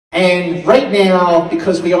And right now,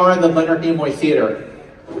 because we are in the Leonard Nimoy Theater,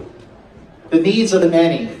 the needs of the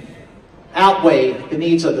many outweigh the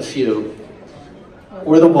needs of the few,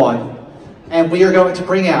 or the one. And we are going to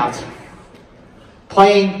bring out,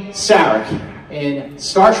 playing Sarek in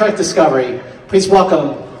Star Trek Discovery, please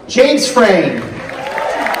welcome James Frain.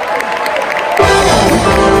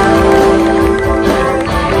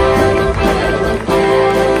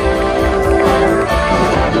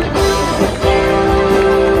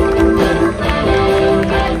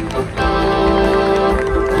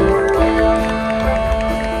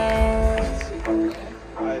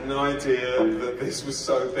 That this was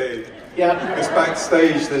so big. Yeah. Because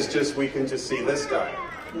backstage, we can just see this guy.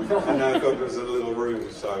 And I thought there was a little room,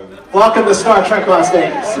 so. Welcome to Star Trek Las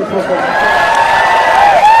Vegas. This is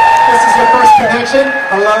your first connection?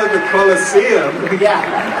 Hello, the Coliseum. Yeah.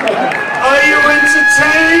 Are you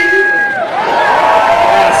entertained?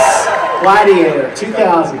 Yes. Gladiator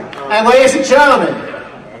 2000. And ladies and gentlemen,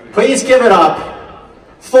 please give it up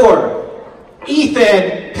for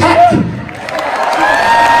Ethan Peck.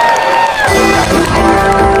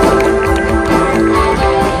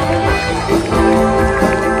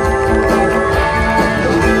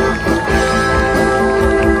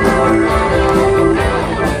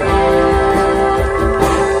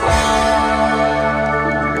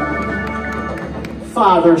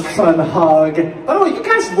 Father-son hug. By the way, you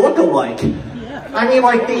guys look alike. I mean,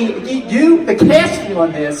 like the casting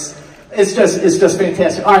on this is just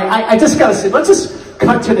fantastic. All right, I just gotta say, let's just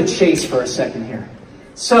cut to the chase for a second here.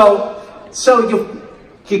 So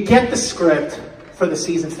you get the script for the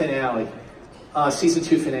season finale, season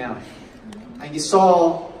 2 finale, and you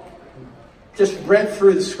just read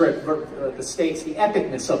through the script, the states, the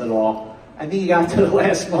epicness of it all, and then you got to the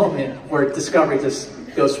last moment where Discovery just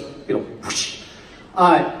goes, whoosh.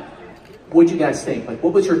 What'd you guys think? Like,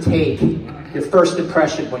 what was your take, your first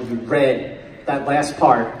impression when you read that last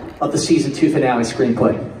part of the season 2 finale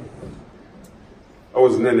screenplay? I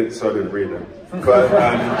wasn't in it, so I didn't read it. But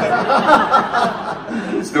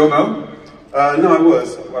still no? No, I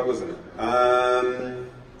wasn't.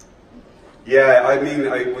 Yeah, I mean,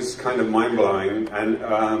 it was kind of mind-blowing, and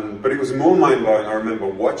but it was more mind-blowing. I remember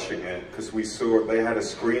watching it because they had a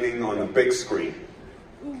screening on a big screen.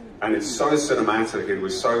 And it's so cinematic, it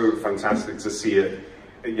was so fantastic to see it,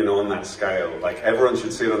 on that scale. Like, everyone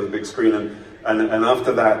should see it on the big screen. And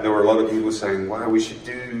after that, there were a lot of people saying, wow, we should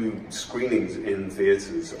do screenings in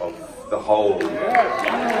theaters of the whole.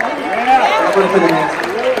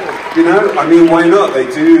 I mean, why not? They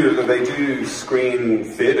do screen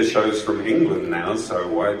theater shows from England now, so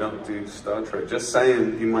why not do Star Trek? Just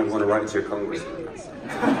saying, you might want to write to your congressman.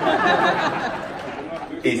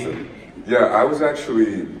 Ethan. Yeah, I was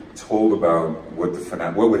actually told about what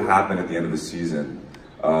would happen at the end of the season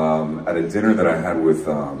at a dinner that I had with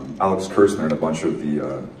Alex Kurtzner and a bunch of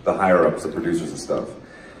the higher-ups, the producers and stuff.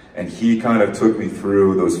 And he kind of took me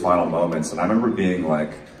through those final moments, and I remember being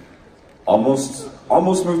like almost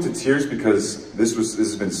moved to tears because this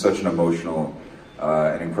has been such an emotional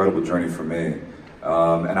and incredible journey for me.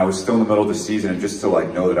 And I was still in the middle of the season, and just to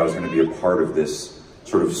know that I was going to be a part of this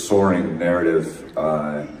sort of soaring narrative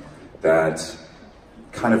that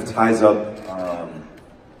kind of ties up,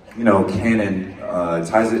 canon,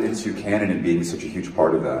 ties it into canon and being such a huge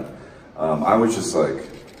part of that. I was just like,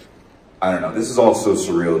 I don't know, this is all so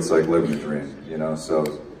surreal, it's like living a dream, so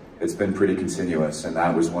it's been pretty continuous, and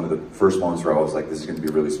that was one of the first moments where I was like, this is going to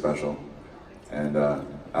be really special, and I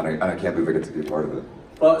can't believe I get to be a part of it.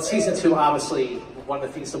 Well, season 2, obviously, one of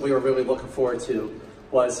the things that we were really looking forward to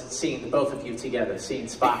was seeing the both of you together, seeing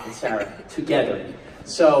Spock and Sarek together.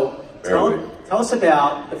 So tell us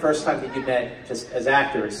about the first time that you met just as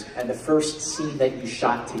actors and the first scene that you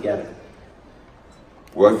shot together.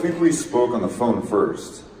 Well, I think we spoke on the phone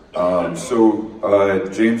first.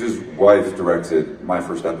 James's wife directed my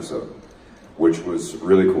first episode, which was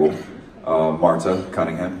really cool, Marta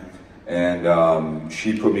Cunningham, and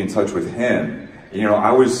she put me in touch with him.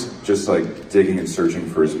 I was just digging and searching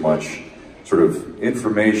for as much sort of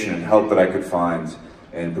information and help that I could find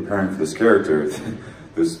in preparing for this character,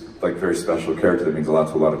 this very special character that means a lot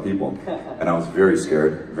to a lot of people. And I was very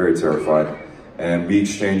scared, very terrified. And we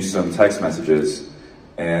exchanged some text messages,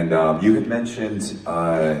 and you had mentioned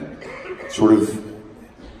sort of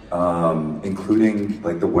including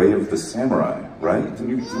the way of the samurai, right?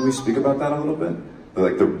 Didn't we speak about that a little bit?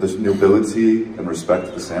 The nobility and respect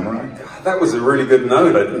of the samurai? God, that was a really good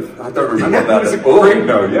note. I don't remember that. It was a great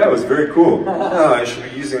note. Yeah, it was very cool. Oh, I should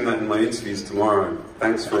be using that in my interviews tomorrow.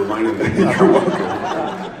 Thanks for reminding me. You're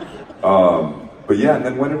welcome. But yeah, and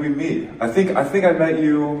then when did we meet? I think I met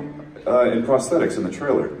you in prosthetics in the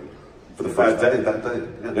trailer. For the first that day.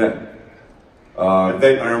 Yeah. And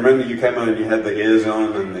then I remember you came out and you had the ears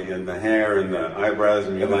on and the hair and the eyebrows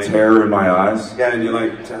and you're like... terror in my eyes. Yeah, and you're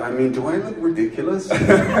like, I mean, do I look ridiculous?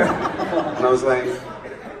 And I was like,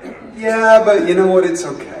 yeah, but you know what, it's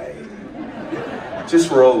okay.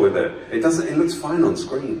 Just roll with it. It looks fine on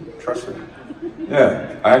screen, trust me.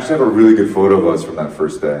 Yeah, I actually have a really good photo of us from that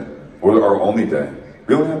first day, or our only day.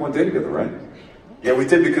 We only had one day together, right? Yeah, we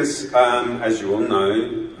did because, as you all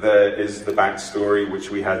know, there is the backstory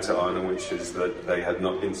which we had to honor, which is that they had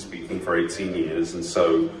not been speaking for 18 years, and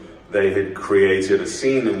so they had created a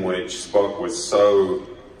scene in which Spock was so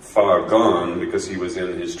far gone because he was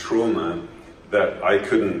in his trauma that I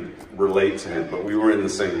couldn't relate to him. But we were in the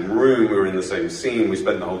same room, we were in the same scene, we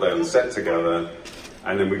spent the whole day on set together,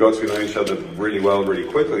 and then we got to know each other really well, really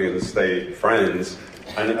quickly, and stayed friends.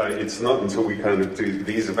 And it's not until we kind of do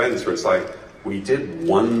these events where it's like, we did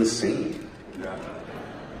one scene. Yeah.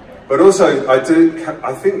 But also, I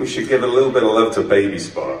think we should give a little bit of love to Baby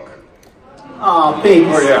Spock. Oh, Baby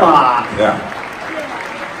Spock. Yeah.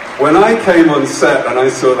 When I came on set and I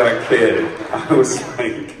saw that kid, I was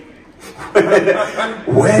like,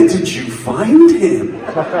 where did you find him?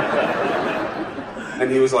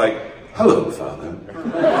 And he was like, hello, Father.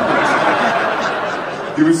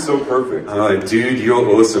 He was so perfect. I'm like, dude, you're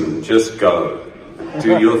awesome. Just go.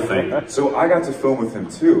 Do your thing. So I got to film with him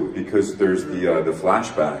too, because there's the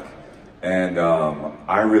flashback, and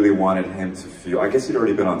I really wanted him to feel, I guess he'd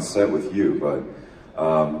already been on set with you, but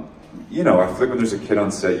you know, I feel like when there's a kid on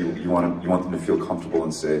set, you want them to feel comfortable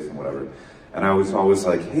and safe and whatever. And I was always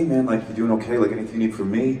like, hey man, like, you doing okay? Like, anything you need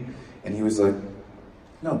from me? And he was like,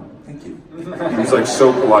 no, thank you. He was like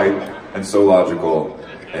so polite and so logical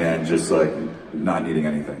and just like not needing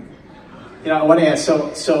anything. You know, I want to ask,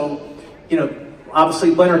 so you know,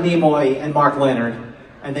 obviously Leonard Nimoy and Mark Leonard,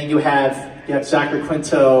 and then you have Zachary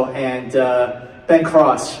Quinto and Ben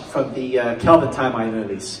Cross from the Kelvin Timeline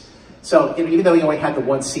movies. So you know, even though you only had the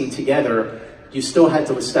one scene together, you still had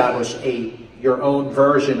to establish your own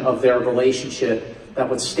version of their relationship that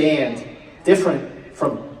would stand different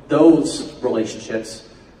from those relationships,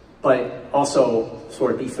 but also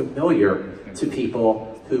sort of be familiar to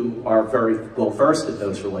people who are very well versed in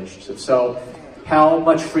those relationships. So how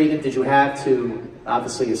much freedom did you have to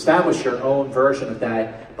obviously establish your own version of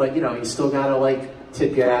that, but you know, you still gotta like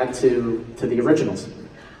tip your hat to the originals?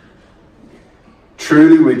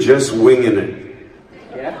 Truly, we're just winging it.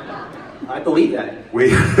 Yeah, I believe that.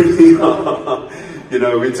 We really are. You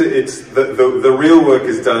know, it's the real work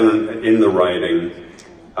is done in the writing,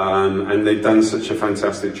 and they've done such a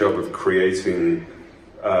fantastic job of creating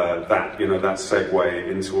that, you know, that segue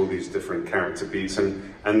into all these different character beats,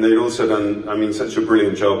 and they'd also done, I mean, such a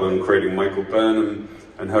brilliant job on creating Michael Burnham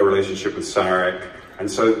and her relationship with Sarek, and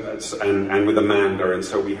so and with Amanda, and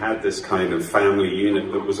so we had this kind of family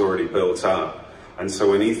unit that was already built up, and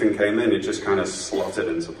so when Ethan came in, it just kind of slotted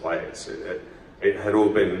into place. It had all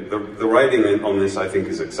been, the writing on this, I think,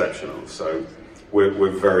 is exceptional, so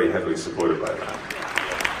we're very heavily supported by that.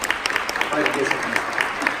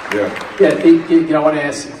 Yeah, you know, I want to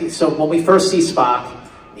ask, so when we first see Spock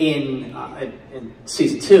in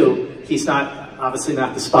season 2, he's obviously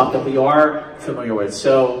not the Spock that we are familiar with.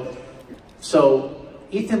 So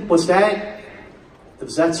Ethan, was that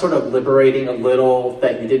sort of liberating a little,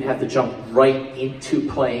 that you didn't have to jump right into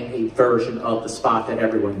playing a version of the Spock that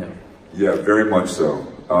everyone knew? Yeah, very much so.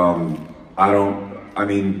 I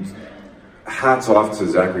mean, hats off to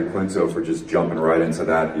Zachary Quinto for just jumping right into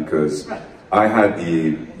that, because I had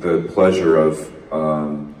the pleasure of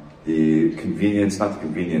the convenience, not the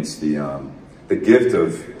convenience, the gift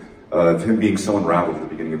of him being so unraveled at the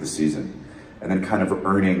beginning of the season, and then kind of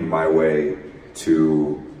earning my way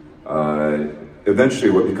to eventually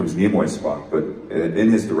what becomes Nimoy's Spock, but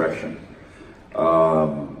in his direction.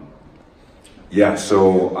 Yeah,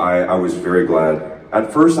 so I was very glad.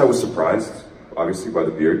 At first I was surprised, obviously, by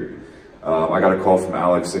the beard. I got a call from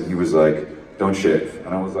Alex and he was like, don't shave.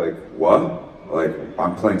 And I was like, what? Like,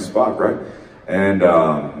 I'm playing Spock, right? And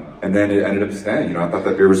then it ended up staying. You know, I thought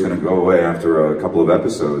that beard was going to go away after a couple of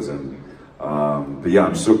episodes. But yeah,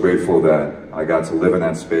 I'm so grateful that I got to live in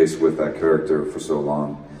that space with that character for so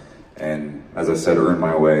long. And as I said, earn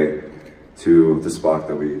my way to the Spock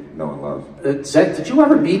that we know and love. Did you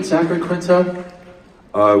ever meet Zachary Quinto?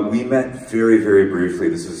 We met very, very briefly.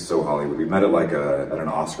 This is so Hollywood. We met at like at an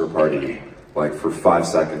Oscar party, like for 5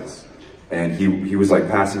 seconds. And he was like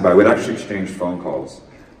passing by. We'd actually exchanged phone calls,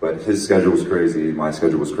 but his schedule was crazy, my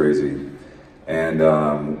schedule was crazy. And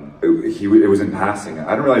it was in passing.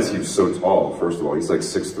 I didn't realize he was so tall, first of all. He's like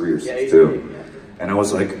 6'3" or 6'2". And I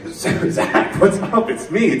was like, Zach, what's up? It's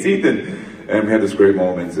me, it's Ethan. And we had this great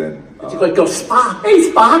moment, and did you like go, Spock?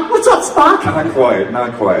 Hey Spock, what's up, Spock?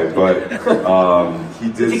 not quite, but he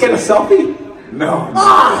did. Did you get a selfie? No.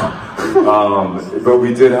 But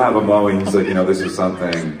we did have a moment. He's like, you know, this is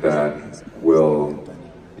something that will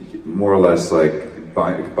more or less like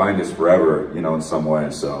bind us forever, you know, in some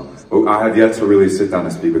way. So I have yet to really sit down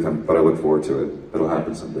and speak with him, but I look forward to it. It'll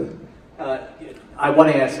happen someday. I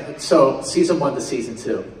want to ask, so season 1 to season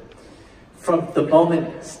 2, from the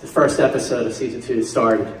moment the first episode of season 2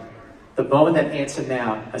 started, the moment that Anson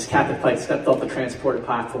Mount, as Captain Pike, stepped off the transporter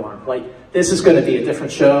platform, like, this is going to be a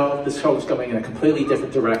different show. This show is going in a completely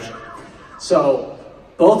different direction. So,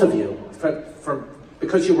 both of you,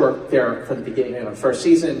 because you were there from the beginning of the first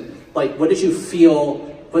season, like, what did you feel,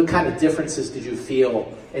 what kind of differences did you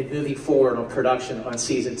feel in moving forward on production on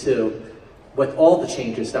season 2 with all the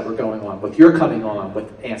changes that were going on, with your coming on,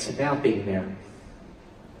 with Anson Mount being there?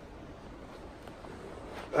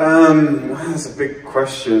 That's a big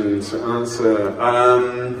question to answer.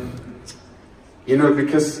 You know,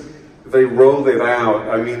 because they rolled it out.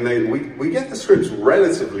 I mean, we get the scripts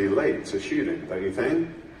relatively late to shooting, don't you think?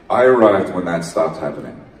 I arrived when that stopped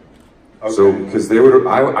happening. Okay. So, because they would,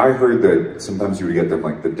 I heard that sometimes you would get them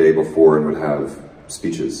like the day before and would have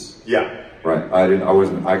speeches. Yeah. Right.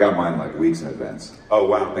 I got mine like weeks in advance. Oh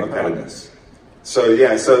wow. Thank goodness. So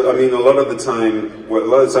yeah, so I mean, a lot of the time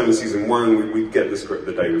in season 1, we'd get the script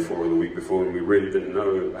the day before or the week before, and we really didn't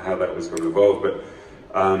know how that was going to evolve. But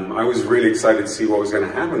I was really excited to see what was going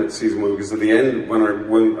to happen at season 1, because at the end, when I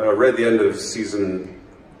read the end of season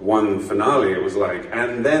 1 finale, it was like,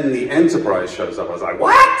 and then the Enterprise shows up. I was like,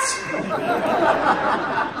 what?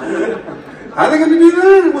 How are they going to do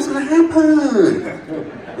that? What's going to happen?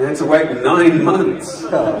 They had to wait 9 months.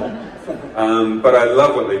 But I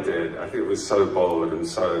love what they did. I think it was so bold and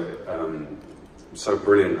so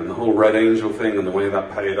brilliant, and the whole Red Angel thing and the way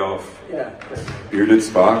that paid off. Yeah. Bearded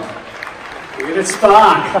Spock. Bearded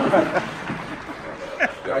Spock.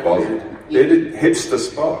 Bearded hipster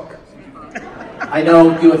Spock. I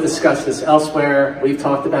know you have discussed this elsewhere. We've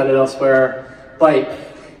talked about it elsewhere. But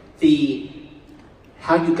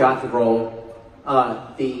how you got the role,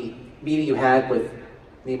 the meeting you had with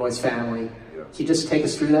Nimoy's family. Yeah. Can you just take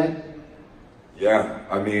us through that? Yeah,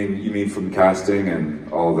 I mean, you mean from casting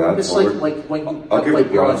and all that? Just like when you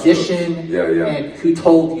like your audition, yeah. And who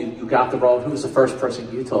told you you got the role? Who was the first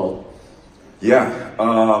person you told? Yeah,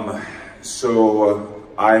 so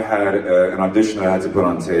I had an audition that I had to put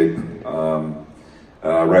on tape.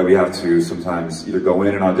 Right, we have to sometimes either go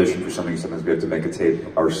in and audition for something, sometimes we have to make a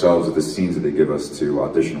tape ourselves of the scenes that they give us to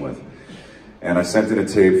audition with. And I sent in a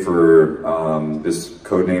tape for this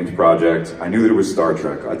codenamed project. I knew that it was Star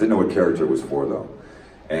Trek. I didn't know what character it was for, though.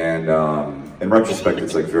 And in retrospect,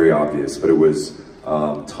 it's like very obvious, but it was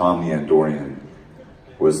Tom the Andorian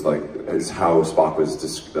was like, is how Spock was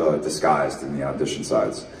disguised in the audition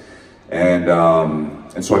sides. And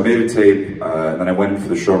so I made a tape, and then I went in for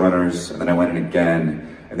the showrunners, and then I went in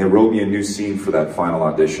again, and they wrote me a new scene for that final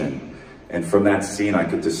audition. And from that scene, I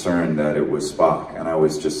could discern that it was Spock, and I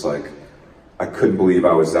was just like, I couldn't believe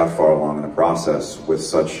I was that far along in the process with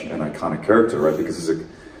such an iconic character, right? Because this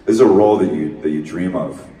is a role that you dream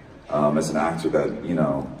of as an actor that, you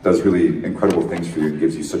know, does really incredible things for you and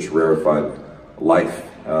gives you such rarefied life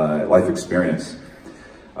experience.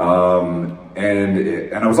 And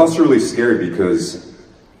I was also really scared because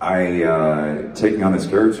taking on this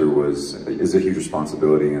character is a huge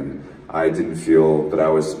responsibility, and I didn't feel that I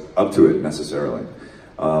was up to it necessarily.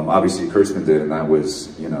 Obviously Kurtzman did, and that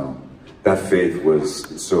was, you know, that faith was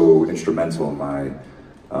so instrumental in my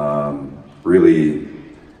really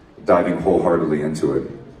diving wholeheartedly into it.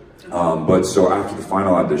 But so after the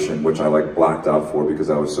final audition, which I like blacked out for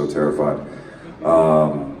because I was so terrified,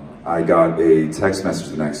 I got a text message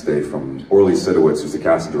the next day from Orly Sidowitz, who's the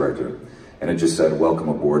casting director, and it just said, "Welcome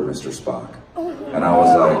aboard, Mr. Spock." And I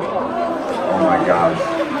was like, oh my gosh.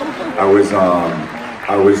 I was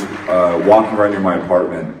walking right near my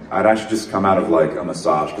apartment. I'd actually just come out of like a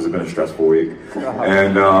massage because it'd been a stressful week.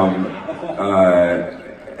 And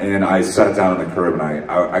I sat down on the curb and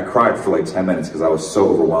I cried for like 10 minutes because I was so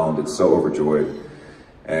overwhelmed and so overjoyed.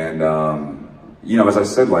 And you know, as I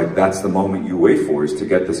said, like, that's the moment you wait for, is to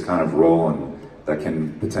get this kind of role and that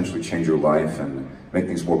can potentially change your life and make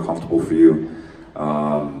things more comfortable for you.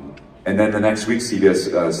 And then the next week, CBS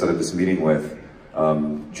set up this meeting with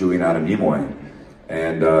Julie and Adam Nimoy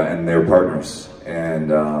and their partners. And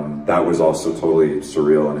that was also totally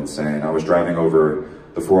surreal and insane. I was driving over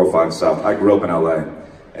the 405 South. I grew up in LA,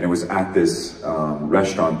 and it was at this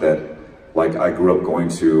restaurant that, like, I grew up going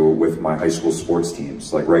to with my high school sports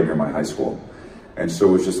teams, like right near my high school. And so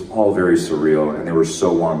it was just all very surreal, and they were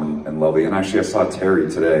so warm and lovely. And actually, I saw Terry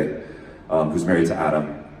today, who's married to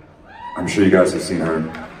Adam. I'm sure you guys have seen her.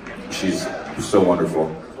 She's so wonderful.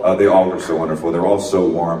 They all were so wonderful. They're all so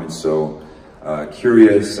warm and so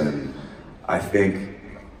curious, and I think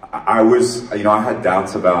I was, you know, I had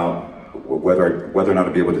doubts about whether or not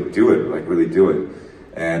to be able to do it, like really do it.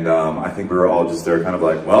 And I think we were all just there kind of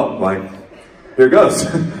like, well, like, here it goes.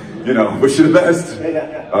 You know, wish you the best.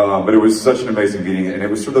 But it was such an amazing meeting, and it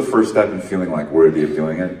was sort of the first step in feeling like worthy of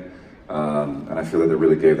doing it. And I feel that it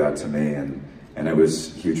really gave that to me, and it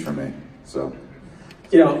was huge for me, so.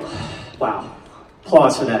 You know, wow,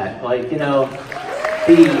 applause for that. Like, you know,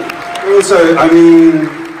 Also, I mean,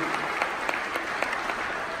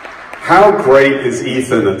 how great is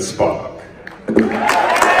Ethan at Spock?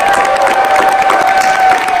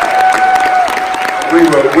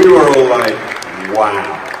 We were all like,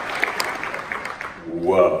 wow.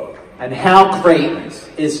 Whoa. And how great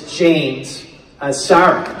is James as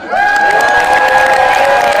Sarek?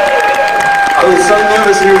 I was so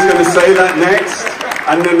nervous he was going to say that next,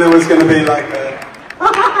 and then there was going to be like a...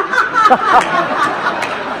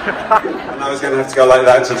 and I was going to have to go like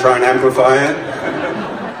that to try and amplify it.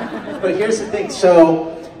 But here's the thing,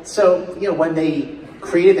 so you know, when they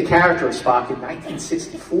created the character of Spock in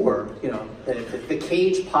 1964, you know, the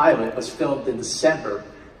Cage pilot was filmed in December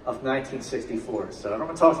of 1964. So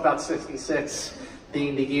everyone talks about 66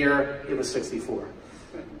 being the year, it was 64.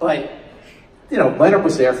 But, you know, Leonard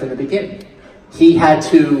was there from the beginning. He had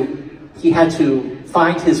to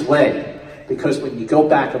find his way, because when you go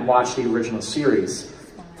back and watch the original series,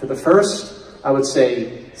 for the first, I would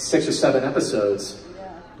say, 6 or 7 episodes,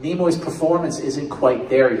 Nimoy's performance isn't quite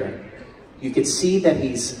there yet. You could see that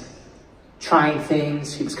he's trying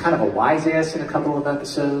things. He was kind of a wise ass in a couple of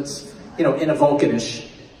episodes, you know, in a Vulcanish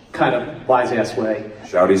kind of wise ass way.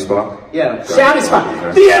 Shouty Spock? Yeah, shouty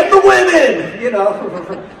Spock. The women! You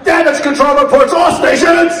know, damage control reports all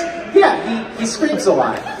stations! Yeah, he screams a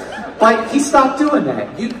lot. But he stopped doing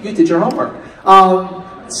that. You did your homework.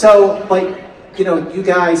 So, like, you know, you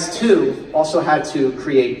guys too also had to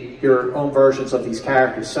create your own versions of these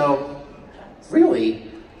characters. So, really,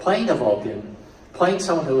 playing a Vulcan, playing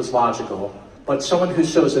someone who is logical, but someone who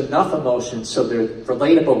shows enough emotion so they're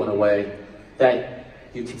relatable in a way that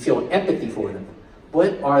you can feel empathy for them.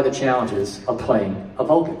 What are the challenges of playing a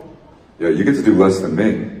Vulcan? Yeah, you get to do less than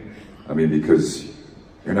me. I mean, because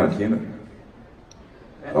you're not human.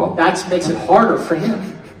 That makes it harder for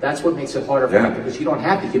him. That's what makes it harder for him, because you don't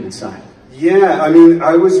have the human side. Yeah, I mean,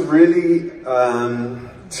 I was really...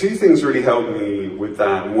 2 things really helped me with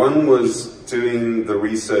that. One was doing the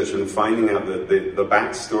research and finding out that the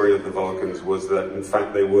backstory of the Vulcans was that, in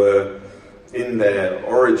fact, they were, in their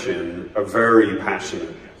origin, a very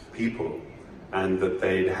passionate people, and that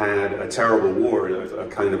they'd had a terrible war, a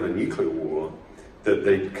kind of a nuclear war, that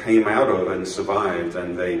they came out of and survived,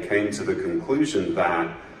 and they came to the conclusion that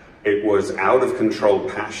it was out-of-control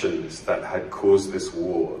passions that had caused this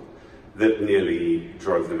war that nearly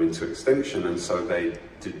drove them into extinction. And so they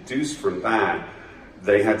deduced from that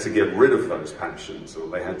they had to get rid of those passions, or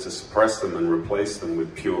they had to suppress them and replace them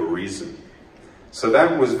with pure reason. So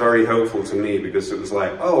that was very helpful to me, because it was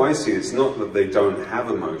like, oh, I see, it's not that they don't have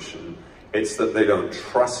emotion, it's that they don't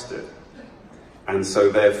trust it. And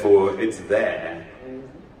so therefore it's there,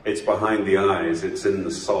 it's behind the eyes, it's in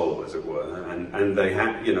the soul, as it were. And they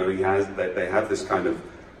have, you know, they have this kind of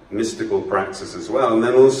mystical praxis as well. And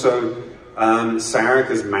then also, Sarek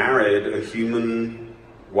has married a human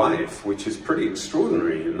wife, which is pretty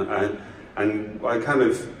extraordinary. And I kind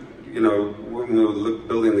of, you know, when we were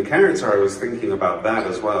building the character, I was thinking about that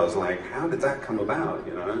as well. I was like, how did that come about,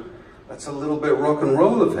 you know? That's a little bit rock and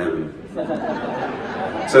roll of him.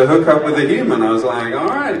 To hook up with a human, I was like, all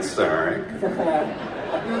right, Sarek,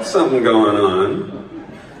 there's something going on.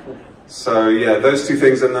 So yeah, those 2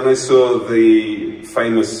 things. And then I saw the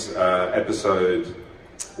famous episode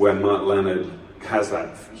where Mark Leonard has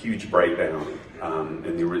that huge breakdown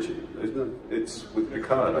in the original. It's with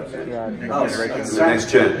Picard, I think. Yeah, it's the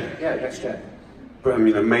Next Gen. Yeah, Next Gen. But I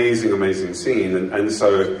mean, amazing, amazing scene. And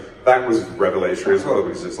so that was revelatory as well,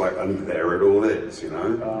 because it's like, and there it all is, you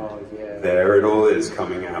know? Oh, yeah. There it all is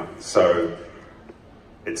coming out. So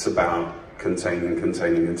it's about containing,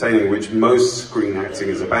 which most screen acting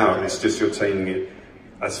is about. It's just you're taking it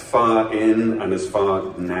as far in and as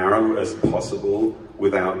far narrow as possible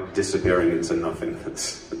without disappearing into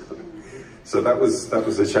nothingness. So that was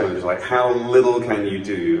the challenge. Like, how little can you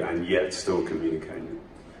do and yet still communicate?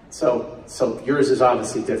 So yours is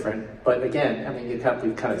obviously different, but again, I mean, we've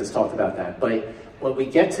kind of just talked about that. But when we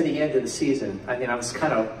get to the end of the season, I mean,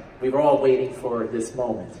 we were all waiting for this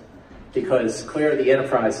moment. because clearly the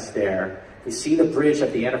Enterprise is there. We see the bridge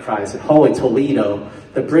of the Enterprise, and holy Toledo,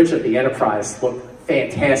 the bridge of the Enterprise looked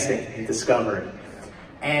fantastic in Discovery.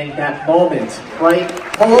 And that moment, right?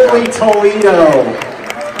 Holy Toledo,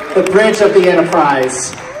 the bridge of the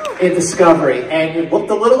Enterprise in Discovery. And it looked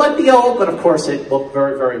a little like the old, but of course it looked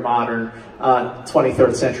very, very modern,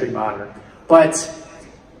 23rd century modern. But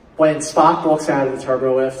when Spock walks out of the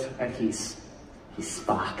turbo lift, and he's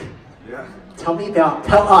Spock. Yeah. Tell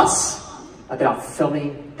us about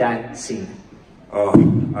filming that scene. Oh,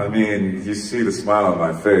 I mean, you see the smile on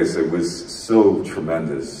my face. It was so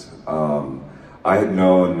tremendous. I had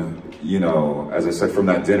known, you know, as I said, from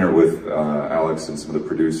that dinner with Alex and some of the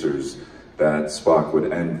producers, that Spock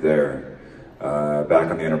would end there,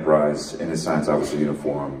 back on the Enterprise, in his science officer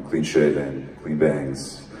uniform, clean shaven, clean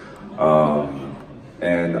bangs.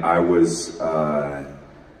 And I was,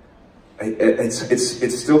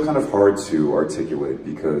 it's still kind of hard to articulate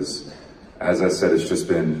because, as I said, it's just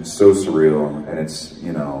been so surreal, and it's,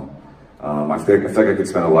 you know, I feel like I could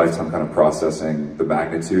spend a lifetime kind of processing the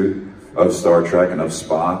magnitude of Star Trek and of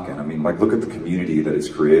Spock, and I mean, like, look at the community that it's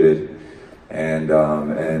created, and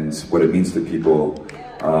what it means to people.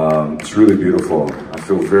 It's really beautiful. I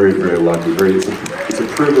feel very, very lucky. It's a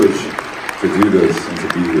privilege to do this and to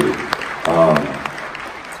be here.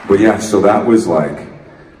 But yeah, so that was like,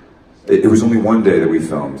 it was only one day that we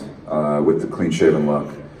filmed with the clean-shaven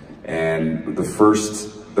look, and the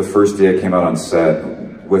first day I came out on set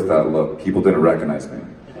with that look, people didn't recognize me,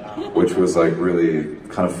 which was like really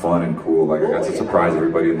kind of fun and cool. Like, I got to surprise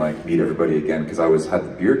everybody and like meet everybody again because I had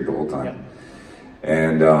the beard the whole time,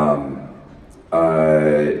 and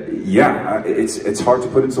yeah, it's hard to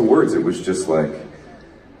put into words. It was just like,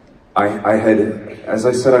 I had, as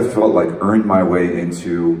I said, I felt like earned my way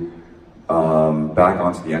into, back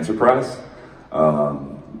onto the Enterprise,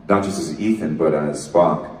 not just as Ethan, but as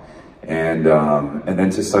Spock. And then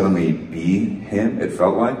to suddenly be him, it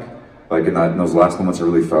felt like in those last moments, I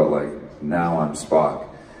really felt like, now I'm Spock.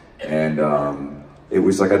 And it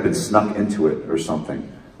was like I'd been snuck into it or something.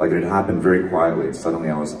 Like it had happened very quietly, and suddenly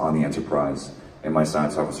I was on the Enterprise in my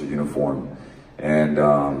science officer uniform. And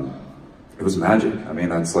it was magic. I mean,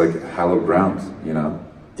 that's like hallowed ground, you know?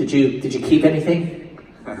 Did you keep anything?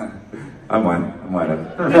 I might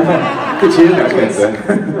have. Did you? I can't say.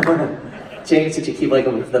 James, did you keep like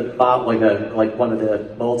the bob, like one of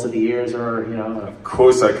the molds of the ears, or you know? Of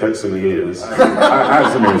course, I kept some ears. I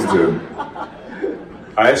have some ears too.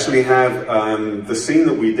 I actually have the scene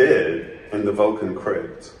that we did in the Vulcan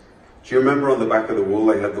crypt. Do you remember on the back of the wall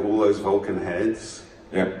they had all those Vulcan heads?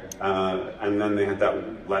 Yeah. And then they had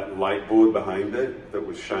that light board behind it that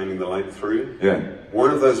was shining the light through. Yeah. One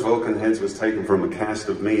of those Vulcan heads was taken from a cast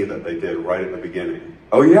of me that they did right at the beginning.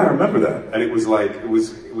 Oh yeah, I remember that. And it was like, it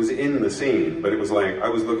was in the scene, but it was like, I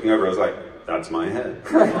was looking over, I was like, that's my head.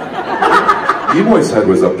 Nimoy's head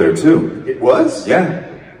was up there too. It was? Yeah.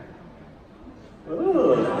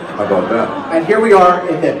 Ooh. How about that? And here we are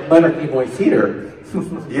in the Leonard Nimoy Theater.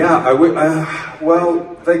 Yeah,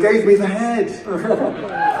 well, they gave me the head.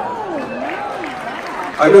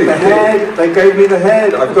 I got the head, they gave me the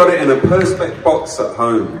head. I've got it in a Perspex box at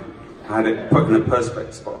home. I had it put in a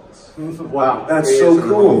Perspex box. Wow. That's so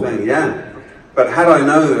cool. Yeah. But had I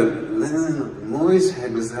known that Leonard Nimoy's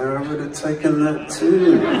head was there, I would have taken that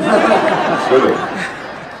too. Should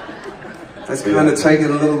have. That's kind of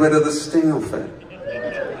taken a little bit of the sting off it.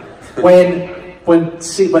 When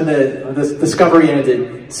the Discovery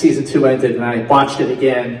ended, season 2 ended, and I watched it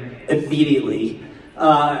again immediately,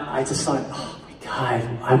 I just thought, oh my God,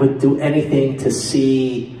 I would do anything to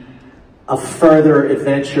see a further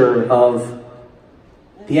adventure of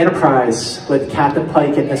the Enterprise with Captain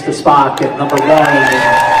Pike and Mr. Spock at number 1. And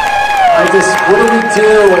I just, what do we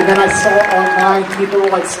do? And then I saw online people were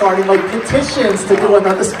like starting like petitions to do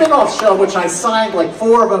another spin-off show, which I signed like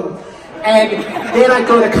 4 of them. And then I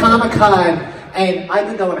go to Comic-Con, and I've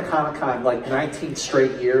been going to Comic-Con like 19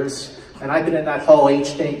 straight years, and I've been in that whole age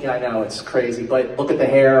thing. I know, it's crazy, but look at the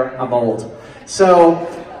hair, I'm old. So,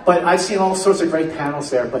 but I've seen all sorts of great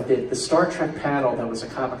panels there, but the Star Trek panel that was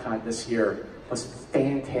at Comic-Con this year was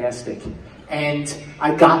fantastic. And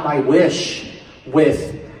I got my wish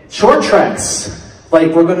with short treks.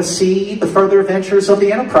 Like, we're gonna see the further adventures of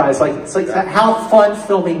the Enterprise. Like, it's like, how fun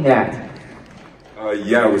filming that?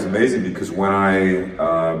 Yeah, it was amazing because when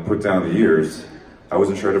I put down the ears, I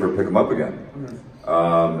wasn't sure I'd ever pick them up again.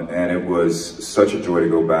 And it was such a joy to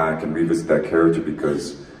go back and revisit that character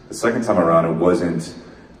because the second time around it wasn't,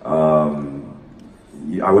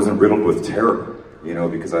 I wasn't riddled with terror, you know,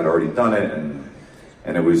 because I'd already done it,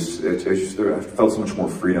 and it just, I felt so much more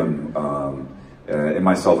freedom in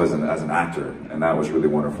myself as an actor, and that was really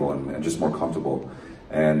wonderful and just more comfortable.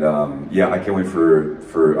 And yeah, I can't wait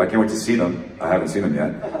I can't wait to see them. I haven't seen them yet,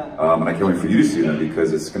 and I can't wait for you to see them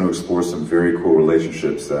because it's going to explore some very cool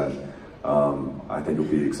relationships that I think you'll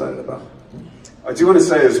be excited about. I do want to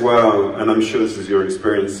say as well, and I'm sure this is your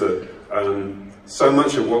experience, that so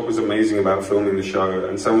much of what was amazing about filming the show,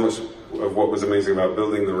 and so much of what was amazing about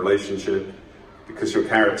building the relationship, because your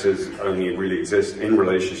characters only really exist in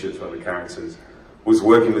relationships with other characters, was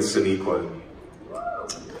working with Sonequa,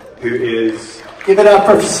 who is... Give it up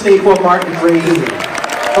for Sonequa Martin Reed.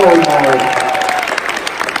 Oh Lord.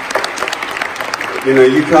 You know,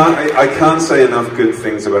 I can't say enough good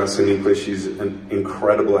things about Sonequa. She's an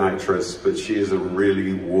incredible actress, but she is a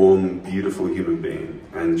really warm, beautiful human being.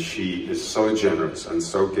 And she is so generous and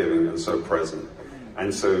so giving and so present.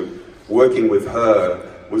 And so working with her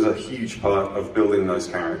was a huge part of building those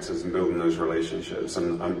characters and building those relationships.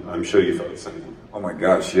 And I'm sure you felt the same. Oh my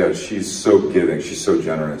gosh, yeah, she's so giving, she's so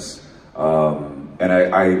generous. And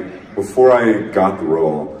I before I got the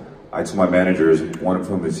role, I told my managers, one of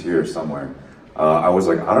whom is here somewhere, I was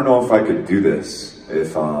like, I don't know if I could do this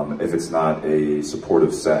if it's not a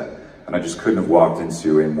supportive set. And I just couldn't have walked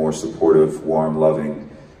into a more supportive, warm, loving,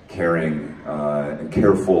 caring, and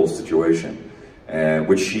careful situation. And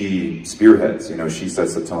which she spearheads, you know, she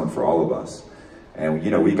sets the tone for all of us. And,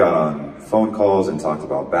 you know, we got on phone calls and talked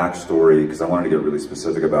about backstory, because I wanted to get really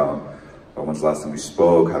specific about when's the last time we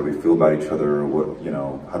spoke, how do we feel about each other, what, you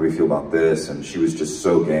know, how do we feel about this? And she was just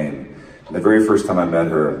so game. And the very first time I met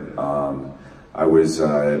her, I was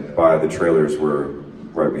by the trailers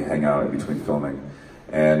where we hang out in between filming.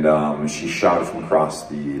 And she shouted from across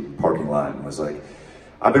the parking lot and was like,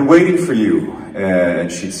 I've been waiting for you.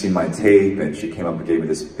 And she'd seen my tape and she came up and gave me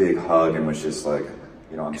this big hug and was just like,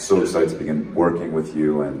 you know, I'm so excited to begin working with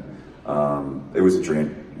you. And it was a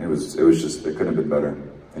dream. It was just, it couldn't have been better.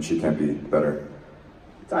 And she can't be better.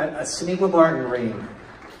 Sonequa Martin Reed,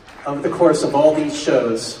 over the course of all these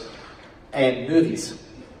shows and movies,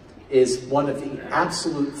 is one of the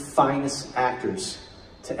absolute finest actors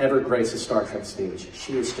to ever grace a Star Trek stage.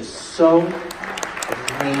 She is just so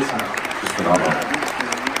amazing. She's phenomenal.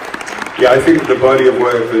 Yeah, I think the body of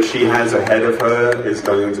work that she has ahead of her is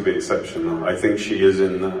going to be exceptional. I think she is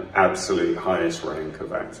in the absolute highest rank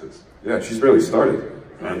of actors. Yeah, she's barely started.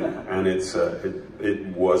 And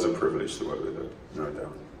it was a privilege to work with her, no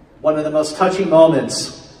doubt. One of the most touching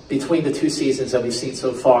moments between the two seasons that we've seen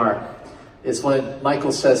so far is when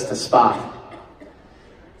Michael says to Spock,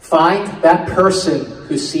 find that person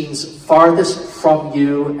who seems farthest from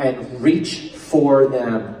you and reach for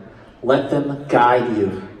them. Let them guide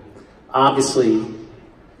you. Obviously,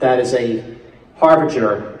 that is a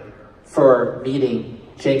harbinger for meeting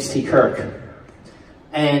James T. Kirk.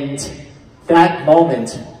 And that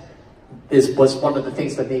moment was one of the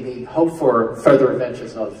things that made me hope for further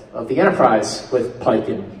adventures of the Enterprise with Pike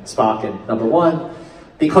and Spock and Number One,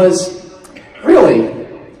 because really,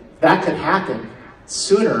 that could happen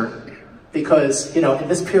sooner, because, you know, in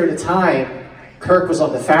this period of time, Kirk was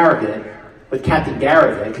on the Farragut with Captain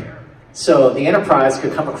Garrovick, so the Enterprise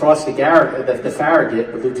could come across the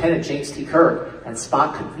Farragut with Lieutenant James T. Kirk, and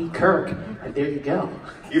Spock could meet Kirk, and there you go.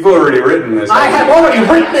 You've already written this. I have already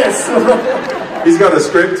written this! He's got a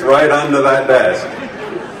script right under that desk.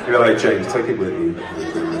 You're like, James, take it with you.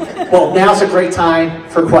 Well, now's a great time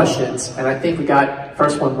for questions, and I think we got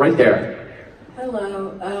first one right there.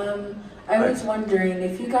 Hello. I was wondering,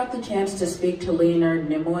 if you got the chance to speak to Leonard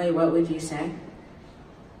Nimoy, what would you say?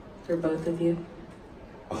 For both of you?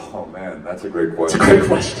 Oh man, that's a great question. It's a great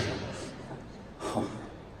question.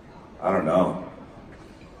 I don't know.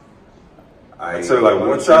 So like,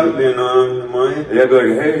 what's up, Leonard Nimoy? Yeah, I'd be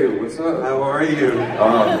like, hey, what's up? How are you?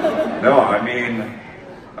 No, I mean,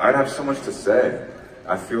 I'd have so much to say.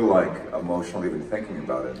 I feel like emotional even thinking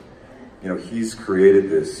about it. You know, he's created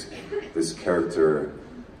this character,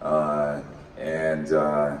 yeah,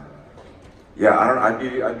 I don't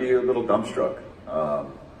know, I'd be a little dumbstruck.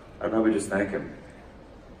 I'd probably just thank him.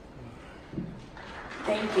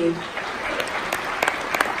 Thank you.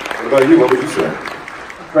 What about you? What would you say?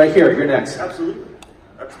 Right here, you're next. Absolutely.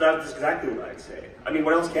 That's exactly what I'd say. I mean,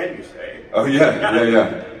 what else can you say? Oh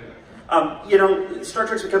yeah. You know, Star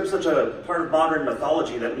Trek's become such a part of modern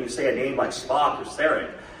mythology that when you say a name like Spock or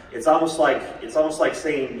Sarek, it's almost like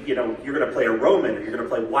saying, you know, you're going to play a Roman or you're going to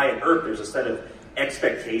play Wyatt Earp. There's a set of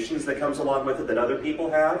expectations that comes along with it that other people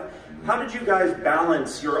have. How did you guys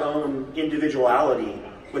balance your own individuality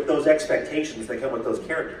with those expectations that come with those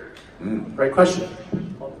characters? Great question.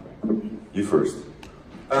 You first.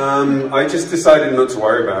 I just decided not to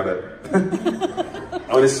worry about it.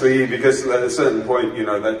 Honestly, because at a certain point, you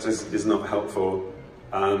know, that just is not helpful.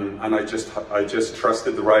 And I just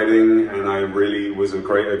trusted the writing, and I really was a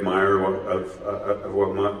great admirer of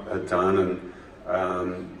what Matt had done,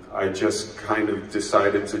 and I just kind of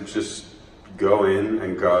decided to just go in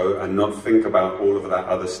and go and not think about all of that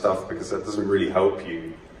other stuff, because that doesn't really help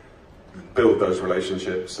you build those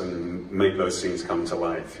relationships and make those scenes come to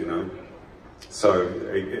life, you know? So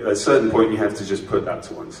at a certain point you have to just put that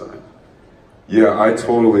to one side. Yeah, I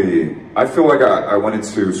feel like I went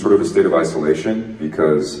into sort of a state of isolation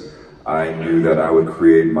because I knew that I would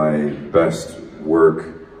create my best work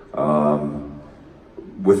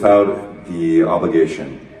without the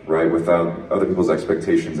obligation, right? Without other people's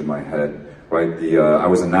expectations in my head, right? I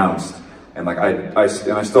was announced, and like I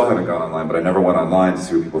still haven't gone online, but I never went online to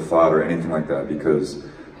see what people thought or anything like that, because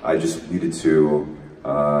I just needed to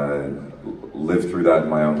live through that in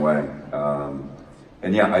my own way.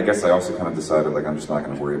 And yeah, I guess I also kind of decided, like, I'm just not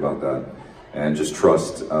going to worry about that, and just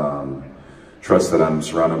trust that I'm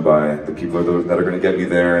surrounded by the people that are going to get me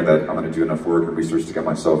there, that I'm going to do enough work and research to get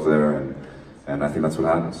myself there, and I think that's what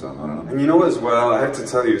happened. So I don't know. And you know what, as well, I have to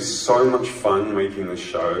tell you, it's so much fun making the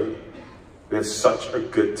show. We have such a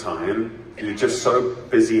good time. You're just so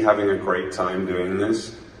busy having a great time doing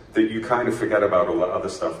this that you kind of forget about all the other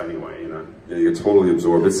stuff anyway, you know? Yeah, you get totally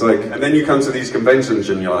absorbed. It's like, and then you come to these conventions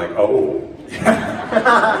and you're like, oh.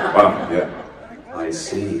 Wow, yeah. I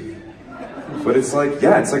see. But it's like,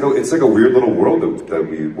 yeah, it's like a weird little world that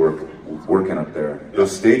we work in up there.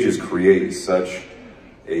 Those stages create such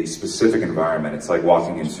a specific environment. It's like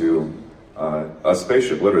walking into a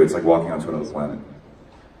spaceship, literally. It's like walking onto another planet.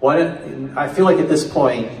 I feel like at this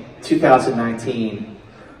point, 2019,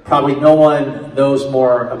 probably no one knows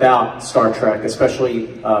more about Star Trek, especially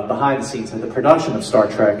behind the scenes in the production of Star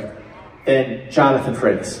Trek, than Jonathan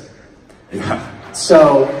Frakes. Yeah.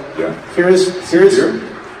 So here's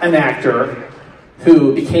an actor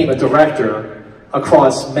who became a director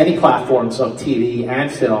across many platforms of TV and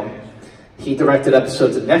film. He directed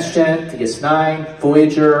episodes of Next Gen, DS9,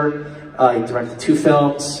 Voyager. He directed 2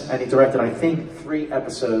 films, and he directed, I think, 3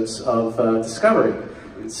 episodes of Discovery.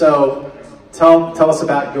 So tell us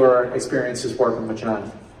about your experiences working with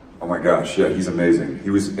Jonathan. Oh my gosh, yeah, he's amazing. He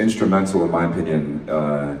was instrumental, in my opinion,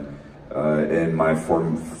 in my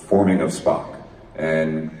forming of Spock.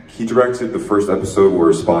 And he directed the first episode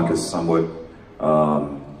where Spock is somewhat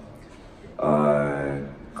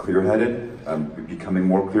clear-headed, becoming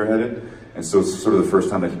more clear-headed. And so it's sort of the first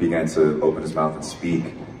time that he began to open his mouth and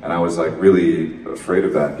speak. And I was like really afraid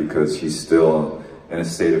of that, because he's still in a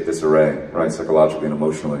state of disarray, right, psychologically and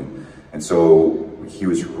emotionally. And so he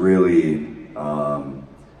was really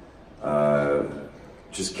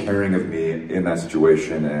just caring of me in that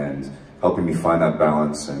situation and helping me find that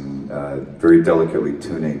balance, and very delicately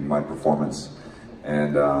tuning my performance.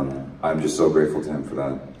 And I'm just so grateful to him for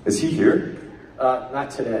that. Is he here?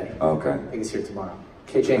 Not today. Oh, okay. I think he's here tomorrow.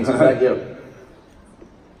 Okay, James, what about you?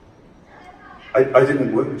 I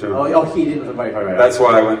didn't work with Jonathan. Oh, he didn't. Right. That's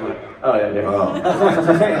why I went with. Oh, yeah.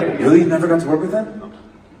 Oh. Really? You never got to work with him?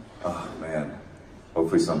 Oh, man.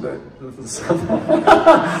 Hopefully someday.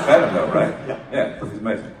 I don't know, right? Yeah, he's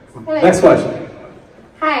amazing. Hello. Next question.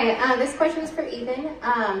 Hi, this question is for Ethan.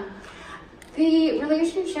 The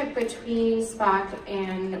relationship between Spock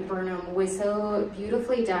and Burnham was so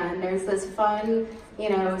beautifully done. There's this fun,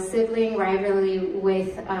 sibling rivalry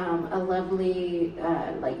with a lovely,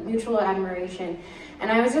 mutual admiration.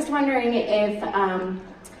 And I was just wondering if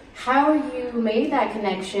how you made that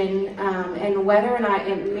connection and whether or not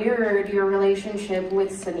it mirrored your relationship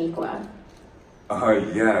with Sonequa.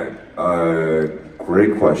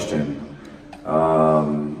 Great question.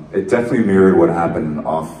 It definitely mirrored what happened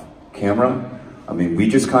off camera. I mean, we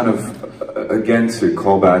just kind of, again, to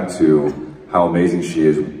call back to how amazing she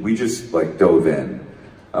is, we just like dove in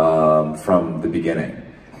from the beginning.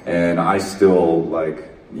 And I still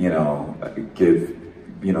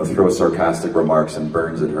throw sarcastic remarks and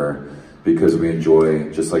burns at her because we enjoy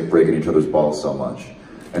just like breaking each other's balls so much.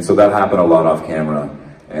 And so that happened a lot off camera,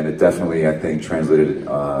 and it definitely, I think, translated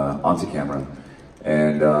onto camera.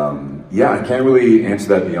 And I can't really answer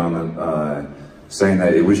that beyond saying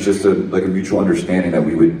that it was just a mutual understanding that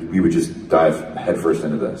we would just dive headfirst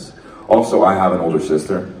into this. Also, I have an older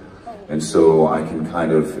sister, and so I can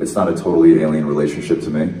it's not a totally alien relationship to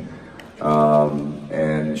me.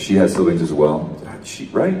 And she has siblings as well. She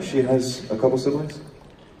has a couple siblings?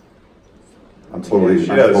 I'm totally... She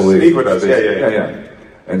does. Sonequa does, yeah.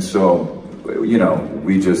 And so,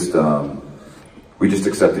 we just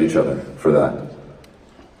accepted each other for that.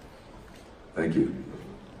 Thank you.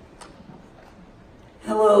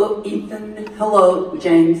 Hello, Ethan. Hello,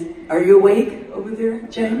 James. Are you awake? over there,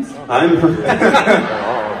 James? I'm...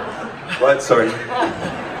 What? Sorry.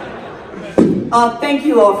 Thank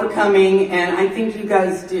you all for coming, and I think you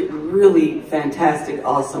guys did really fantastic,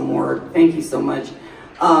 awesome work. Thank you so much.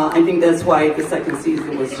 I think that's why the second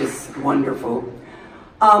season was just wonderful.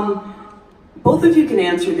 Both of you can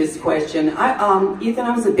answer this question. Ethan,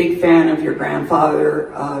 I was a big fan of your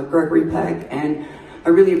grandfather, Gregory Peck, and I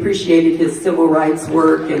really appreciated his civil rights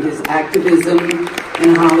work and his activism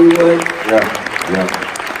in Hollywood.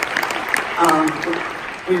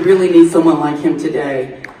 We really need someone like him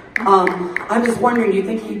today. I was wondering, do you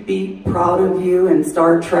think he'd be proud of you and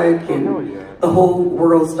Star Trek and the whole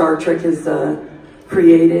world Star Trek has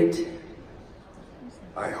created?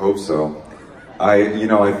 I hope so. I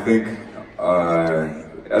think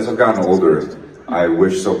as I've gotten older, I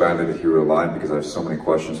wish so badly that he were alive because I have so many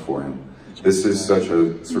questions for him. This is such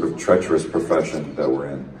a sort of treacherous profession that we're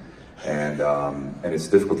in, and it's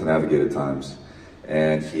difficult to navigate at times.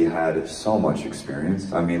 And he had so much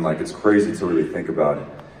experience. I mean, like, it's crazy to really think about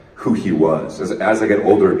who he was. As I get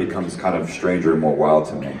older, it becomes kind of stranger and more wild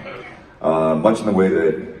to me. Much in the way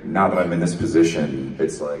that now that I'm in this position,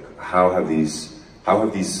 it's like, how have these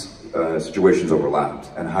situations overlapped,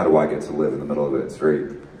 and how do I get to live in the middle of it? It's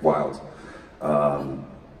very wild.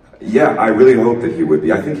 Yeah, I really hope that he would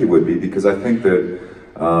be. I think he would be, because I think that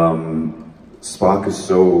Spock is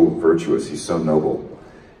so virtuous, he's so noble,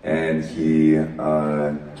 and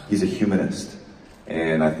he's a humanist.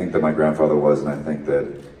 And I think that my grandfather was, and I think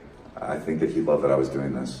that he loved that I was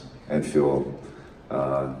doing this, and feel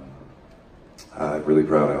really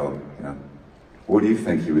proud, I hope. Yeah. What do you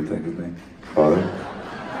think he would think of me, Father?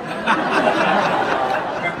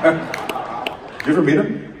 Did you ever meet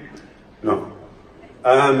him? No.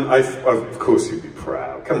 Of course he'd be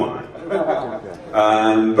proud. Come on.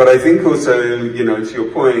 But I think also, you know, to your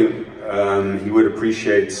point, he would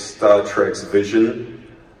appreciate Star Trek's vision.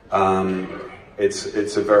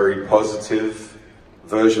 It's a very positive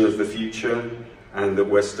version of the future, and that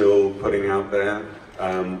we're still putting out there,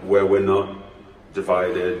 where we're not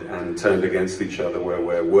divided and turned against each other, where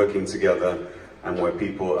we're working together, and where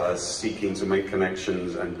people are seeking to make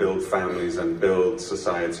connections and build families and build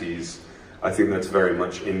societies. I think that's very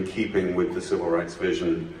much in keeping with the civil rights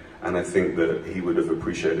vision, and I think that he would have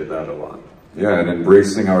appreciated that a lot. Yeah, and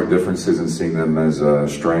embracing our differences and seeing them as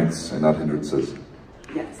strengths and not hindrances.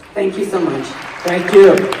 Yes, thank you so much. Thank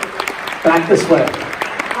you. Back this way.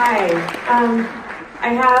 Hi.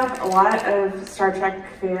 I have a lot of Star Trek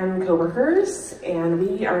fan coworkers, and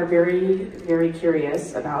we are very, very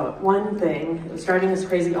curious about one thing. It was driving us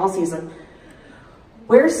crazy all season.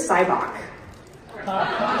 Where's Cybok?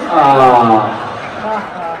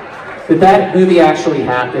 Did that movie actually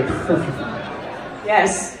happen?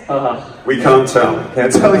 Yes. We can't tell.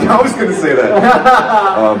 Can't tell you. I was going to say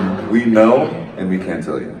that. We know, and we can't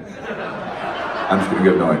tell you. I'm just going to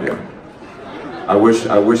give no idea. I wish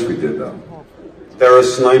we did, though. There are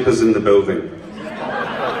snipers in the building.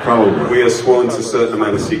 Probably. We are sworn to a certain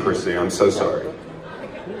amount of secrecy. I'm so sorry.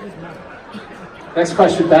 Next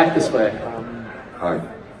question, back this way. Hi.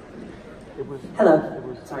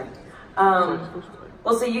 Hello. Sorry.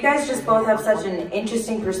 Well, so you guys just both have such an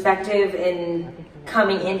interesting perspective in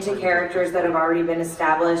coming into characters that have already been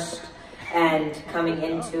established and coming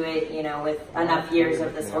into it, you know, with enough years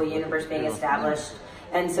of this whole universe being established.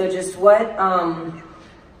 And so just what,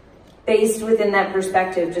 based within that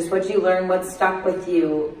perspective, just what you learned, what stuck with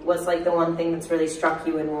you, was like the one thing that's really struck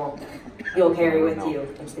you and you'll carry with you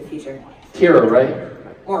into the future? Kira,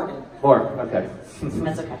 right? Morgan. Morgan, okay.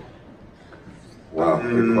 That's okay. Wow,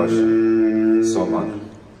 good question. So much.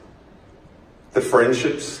 The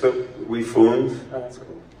friendships that we formed. Oh, that's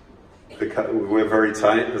cool. We're very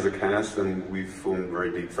tight as a cast, and we've formed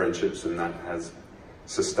very deep friendships, and that has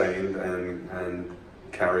sustained and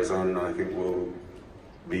carries on. I think will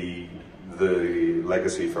be the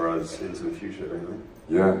legacy for us into the future, don't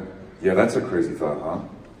you? Yeah, that's a crazy thought, huh?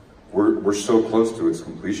 We're so close to its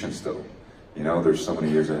completion still. You know, there's so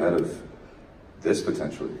many years ahead of this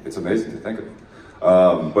potentially. It's amazing to think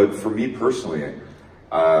of. But for me personally,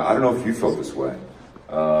 I don't know if you felt this way,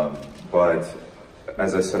 but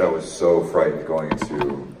as I said, I was so frightened going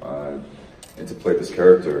into play this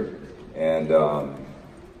character, and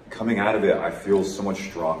coming out of it, I feel so much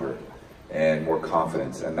stronger and more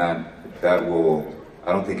confident, and that will,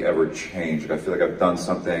 I don't think, ever change. I feel like I've done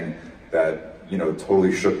something that, you know,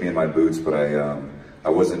 totally shook me in my boots, but I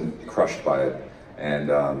wasn't crushed by it,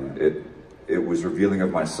 and it was revealing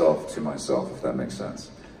of myself to myself, if that makes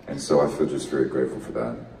sense. And so I feel just very grateful for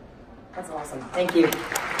that. That's awesome. Thank you.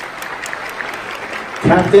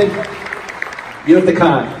 Captain, you at the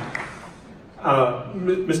con.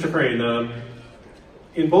 Mr. Frain,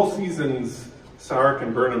 in both seasons, Sarek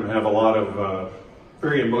and Burnham have a lot of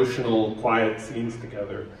very emotional, quiet scenes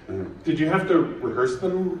together. Did you have to rehearse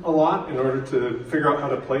them a lot in order to figure out how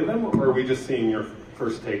to play them, or are we just seeing your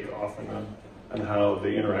first take often on how the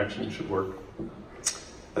interaction should work?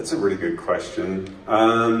 That's a really good question.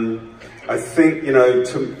 I think, you know,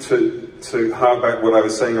 to hark back what I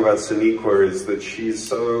was saying about Sonequa is that she's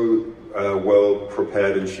so well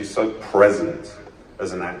prepared and she's so present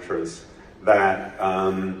as an actress that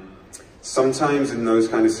sometimes in those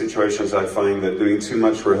kind of situations I find that doing too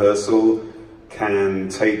much rehearsal can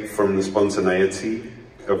take from the spontaneity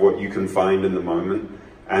of what you can find in the moment,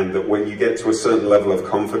 and that when you get to a certain level of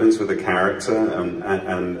confidence with a character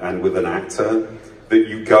and with an actor, that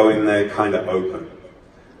you go in there kind of open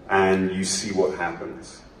and you see what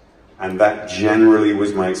happens. And that generally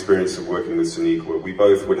was my experience of working with Sonequa. We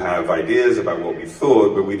both would have ideas about what we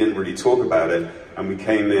thought, but we didn't really talk about it. And we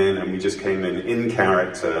came in and we just came in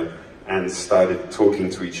character and started talking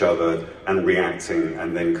to each other and reacting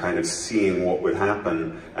and then kind of seeing what would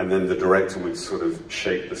happen. And then the director would sort of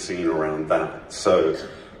shape the scene around that. So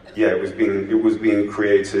yeah, it was being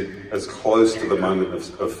created as close to the moment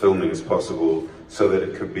of filming as possible so that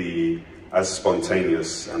it could be as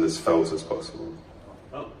spontaneous and as felt as possible.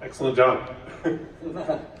 Well, excellent job.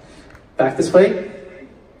 Back this way.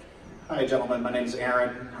 Hi, gentlemen. My name is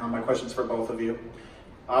Aaron. My question's for both of you.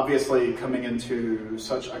 Obviously, coming into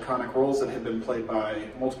such iconic roles that have been played by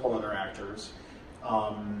multiple other actors,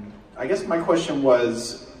 I guess my question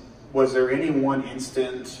was there any one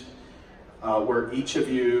instant where each of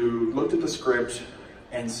you looked at the script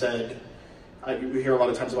and said, we hear a lot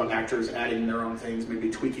of times about actors adding their own things,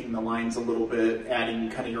 maybe tweaking the lines a little bit, adding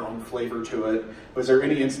kind of your own flavor to it. Was there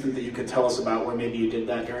any instant that you could tell us about where maybe you did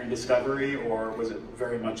that during Discovery, or was it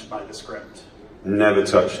very much by the script? Never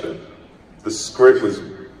touched it. The script was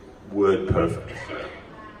word perfect.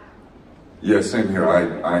 Yeah, same here.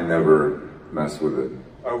 I never messed with it.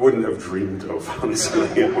 I wouldn't have dreamed of, honestly.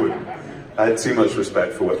 I had too much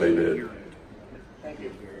respect for what they did. Thank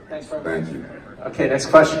you. Thanks for Thank you. Okay, next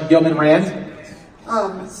question. Gilman Rand.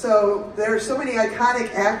 So there are so many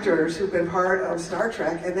iconic actors who've been part of Star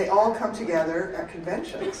Trek, and they all come together at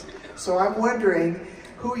conventions. So I'm wondering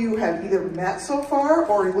who you have either met so far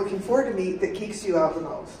or are looking forward to meet that geeks you out the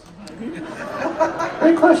most.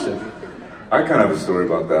 Great question. I kind of have a story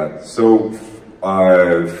about that. So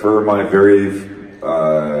for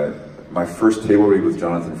my first table read with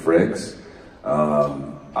Jonathan Frakes,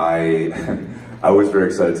 I was very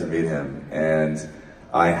excited to meet him, and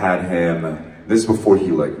I had him, this is before he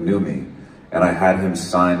knew me, and I had him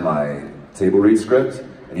sign my table read script,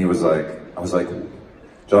 and I was like,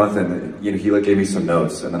 Jonathan, he gave me some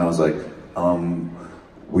notes, and then I was like,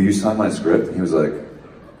 will you sign my script? And he was like,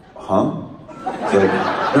 huh? He's like,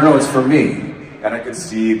 no, it's for me. And I could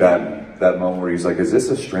see that moment where he's like, is this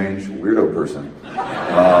a strange weirdo person?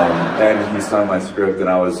 And he signed my script, and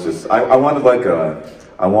I was just, I wanted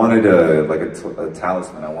a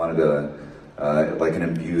talisman. I wanted an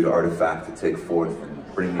imbued artifact to take forth and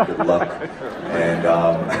bring me good luck.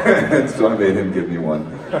 And so I made him give me one.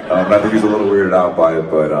 I think he's a little weirded out by it,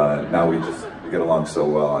 but now we get along so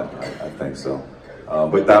well, I think so.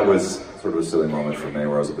 But that was sort of a silly moment for me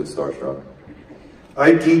where I was a bit starstruck.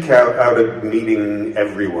 I geek out at meeting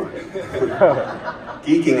everyone.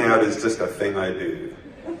 Geeking out is just a thing I do.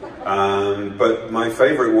 But my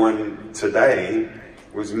favorite one today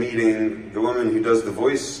was meeting the woman who does the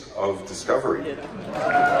voice of Discovery. I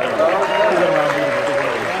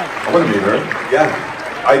want to meet her.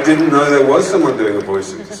 Yeah. I didn't know there was someone doing the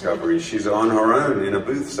voice of Discovery. She's on her own in a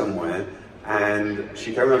booth somewhere. And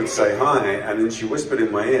she came over to say hi, and then she whispered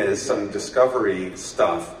in my ears some Discovery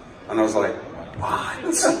stuff. And I was like, what?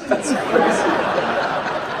 That's crazy.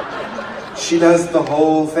 She does the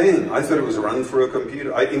whole thing. I thought it was run through a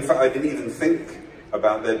computer. In fact, I didn't even think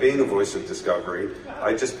about there being a voice of Discovery.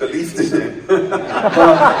 I just believed in it.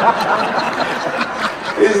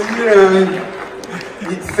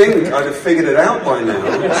 You'd think I'd have figured it out by now.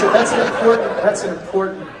 Yeah, so that's an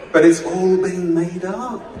important. But it's all being made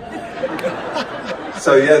up.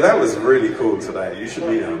 So yeah, that was really cool today. You should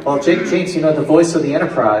meet him. Well, James, the voice of the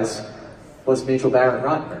Enterprise was Major Barrett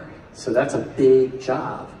Roddenberry. So that's a big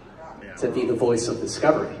job to be the voice of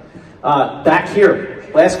Discovery. Back here,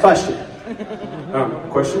 last question.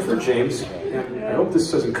 Question for James. And I hope this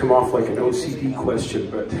doesn't come off like an OCD question,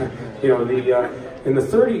 but in the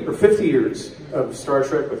 30 or 50 years of Star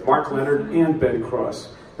Trek with Mark Leonard and Ben Cross,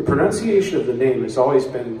 the pronunciation of the name has always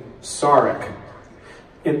been Sarek.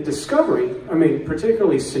 In Discovery,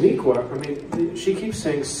 particularly Sonequa, she keeps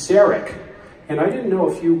saying Sarek. And I didn't know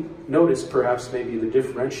if you notice perhaps maybe the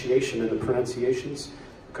differentiation in the pronunciations,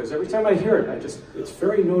 because every time I hear it, it's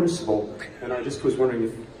very noticeable, and I just was wondering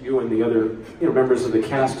if you and the other members of the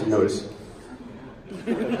cast have noticed.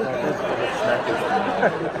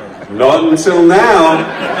 Not until now.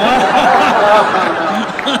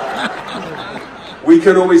 We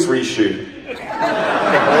can always reshoot.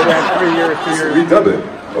 Redub it.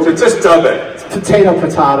 So just dub it. Potato,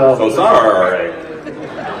 potato. So sorry.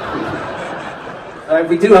 All right,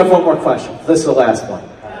 we do have one more question. This is the last one.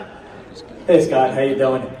 Hey Scott, how you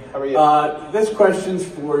doing? How are you? This question's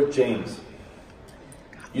for James.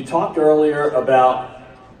 You talked earlier about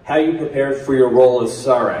how you prepared for your role as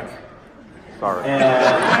Sarek. Sorry.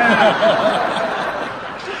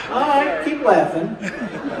 All right, keep laughing.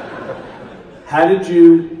 How did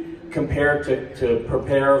you compare to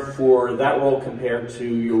prepare for that role compared to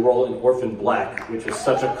your role in Orphan Black, which is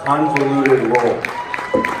such a convoluted role?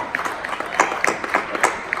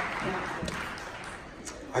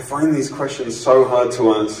 I find these questions so hard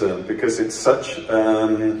to answer because it's such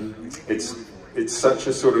it's such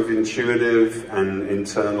a sort of intuitive and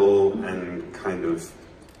internal and kind of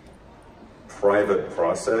private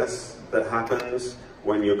process that happens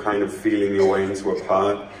when you're kind of feeling your way into a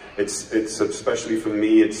part. It's especially for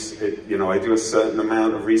me, I do a certain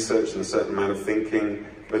amount of research and a certain amount of thinking,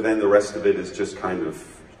 but then the rest of it is just kind of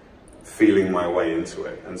feeling my way into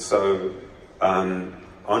it. And so,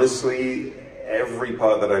 honestly, every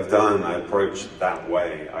part that I've done, I approach that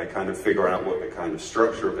way. I kind of figure out what the kind of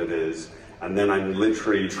structure of it is, and then I'm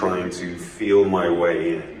literally trying to feel my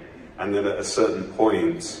way in. And then at a certain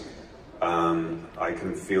point, I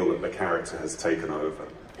can feel that the character has taken over.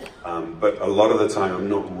 But a lot of the time, I'm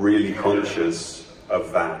not really conscious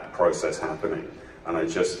of that process happening, and I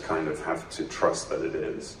just kind of have to trust that it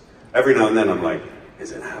is. Every now and then, I'm like,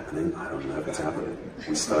 is it happening? I don't know if it's happening.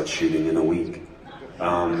 We start shooting in a week.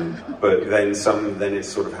 But then it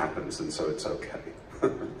sort of happens, and so it's okay.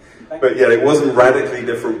 But yeah, it wasn't radically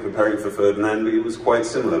different preparing for Ferdinand, but it was quite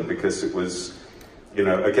similar because it was,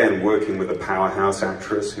 again, working with a powerhouse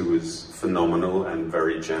actress who was phenomenal and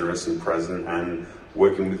very generous and present, and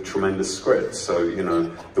working with tremendous scripts. So,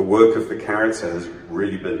 the work of the character has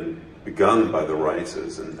really been begun by the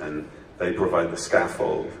writers, and they provide the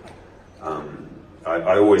scaffold.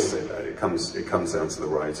 I always say that it comes down to the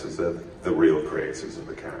writers. They're the real creators of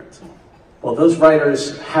the character. Well, those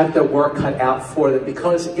writers had their work cut out for them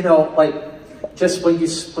because, just when you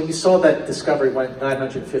saw that Discovery went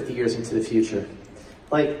 950 years into the future,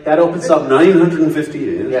 that opens up 950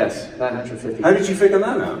 years? Yes, 950 How years. did you figure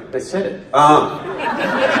that out? They said it.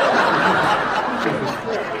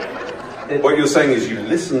 What you're saying is you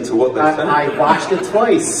listened to what they said? I watched it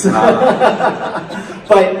twice.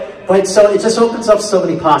 But so it just opens up so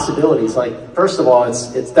many possibilities. First of all,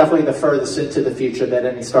 it's definitely the furthest into the future that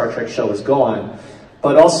any Star Trek show has gone.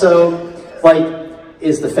 But also,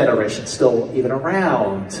 is the Federation still even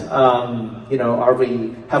around?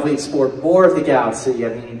 Have we explored more of the galaxy? I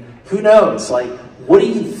mean, who knows? What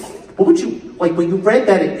would you, when you read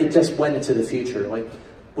that, it just went into the future.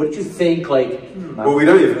 What did you think, Well, we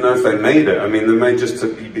don't even know if they made it. I mean, they may just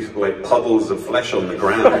be puddles of flesh on the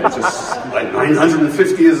ground. It's just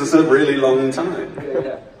 950 is a really long time.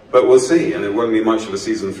 Yeah. But we'll see, and it won't be much of a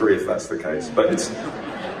season 3 if that's the case. But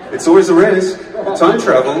it's always a risk. Time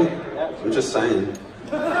travel, I'm just saying.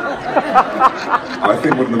 I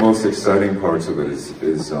think one of the most exciting parts of it is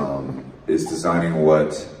designing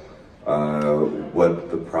what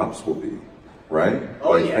the props will be. Right?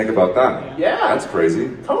 Oh, yeah. Think about that. Yeah. That's crazy.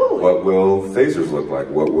 Totally. What will phasers look like?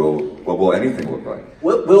 What will anything look like?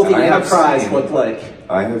 What will the Enterprise look like?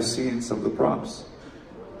 I have seen some of the props.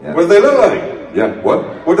 Yeah. What do they look like? Yeah,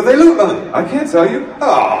 what? What do they look like? I can't tell you.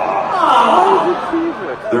 Oh.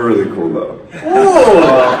 They're really cool though.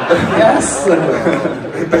 Oh, yes.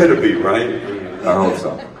 They better be, right? I hope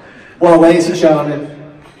so. Well, ladies and gentlemen,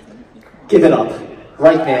 give it up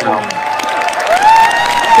right now.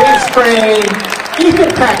 James Frain,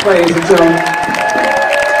 Peck, ladies and gentlemen.